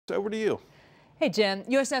over to you. Hey, Jim.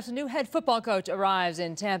 USF's new head football coach arrives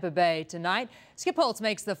in Tampa Bay tonight. Skip Holtz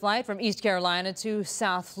makes the flight from East Carolina to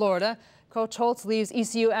South Florida. Coach Holtz leaves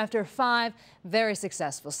ECU after 5 very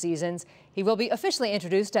successful seasons. He will be officially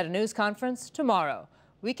introduced at a news conference tomorrow.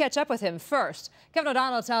 We catch up with him first. Kevin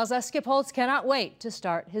O'Donnell tells us Skip Holtz cannot wait to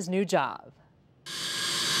start his new job.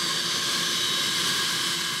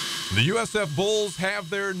 The USF Bulls have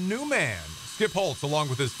their new man. Skip Holtz, along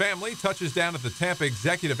with his family, touches down at the Tampa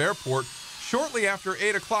Executive Airport shortly after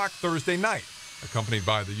 8 o'clock Thursday night. Accompanied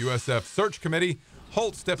by the USF Search Committee,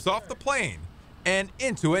 Holtz steps off the plane and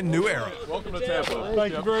into a new era. Welcome to Tampa.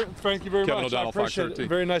 Thank you very Kevin much. O'Donnell, I appreciate Fox it. 13.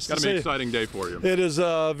 Very nice to see you. Got to be an exciting day for you. It is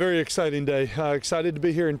a very exciting day. Excited to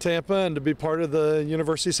be here in Tampa and to be part of the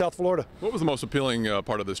University of South Florida. What was the most appealing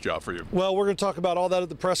part of this job for you? Well, we're going to talk about all that at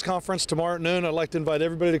the press conference tomorrow at noon. I'd like to invite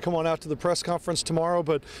everybody to come on out to the press conference tomorrow,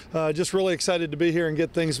 but just really excited to be here and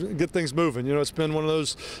get things moving. You know, it's been one of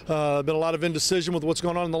those, been a lot of indecision with what's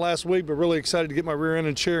going on in the last week, but really excited to get my rear end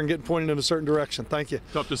in a chair and get pointed in a certain direction. Thank you.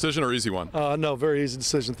 Tough decision or easy one? No, very easy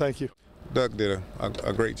decision. Thank you. Doug did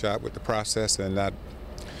a great job with the process, and I'm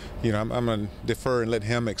going to defer and let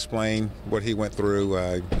him explain what he went through.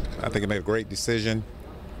 I think he made a great decision,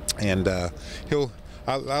 and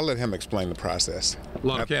I'll let him explain the process. A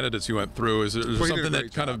lot of candidates you went through. Is there something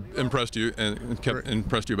that kind of impressed you and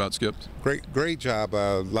impressed you about Skip? Great job.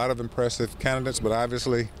 A lot of impressive candidates, but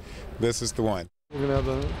obviously this is the one. We're going to have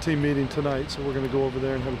a team meeting tonight, so we're going to go over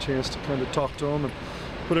there and have a chance to kind of talk to them and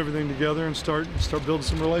put everything together and start building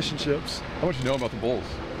some relationships. How much do you know about the Bulls?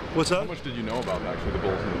 What's that? How much did you know about actually the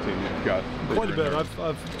Bulls and the team you've got? Quite a bit.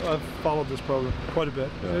 I've followed this program quite a bit.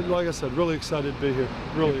 Yeah. Like I said, really excited to be here.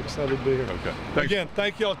 Really excited to be here. Okay. Again,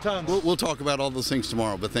 thank you all tons. We'll talk about all those things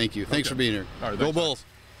tomorrow, but thank you. Thanks for being here. All right, Go thanks. Bulls.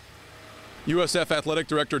 USF Athletic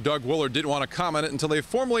Director Doug Willard didn't want to comment until they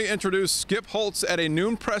formally introduced Skip Holtz at a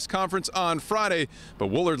noon press conference on Friday, but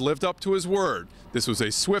Willard lived up to his word. This was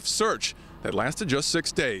a swift search that lasted just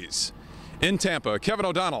 6 days. In Tampa, Kevin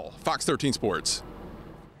O'Donnell, Fox 13 Sports.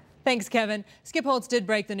 Thanks, Kevin. Skip Holtz did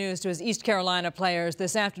break the news to his East Carolina players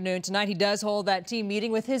this afternoon. Tonight, he does hold that team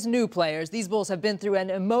meeting with his new players. These Bulls have been through an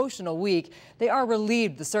emotional week. They are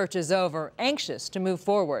relieved the search is over, anxious to move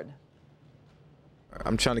forward.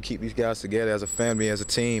 I'm trying to keep these guys together as a family, as a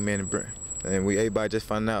team, and everybody just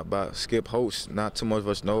found out about Skip Holtz. Not too much of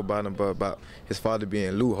us know about him, but about his father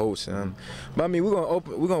being Lou Holtz. But I mean, we're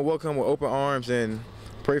gonna welcome him with open arms and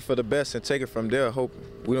pray for the best and take it from there. Hope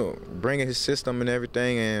we don't bring in his system and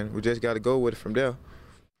everything, and we just got to go with it from there.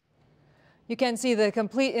 You can see the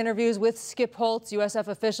complete interviews with Skip Holtz, USF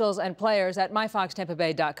officials and players at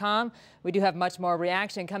myfoxtampabay.com. We do have much more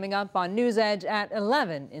reaction coming up on News Edge at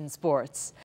 11 in sports.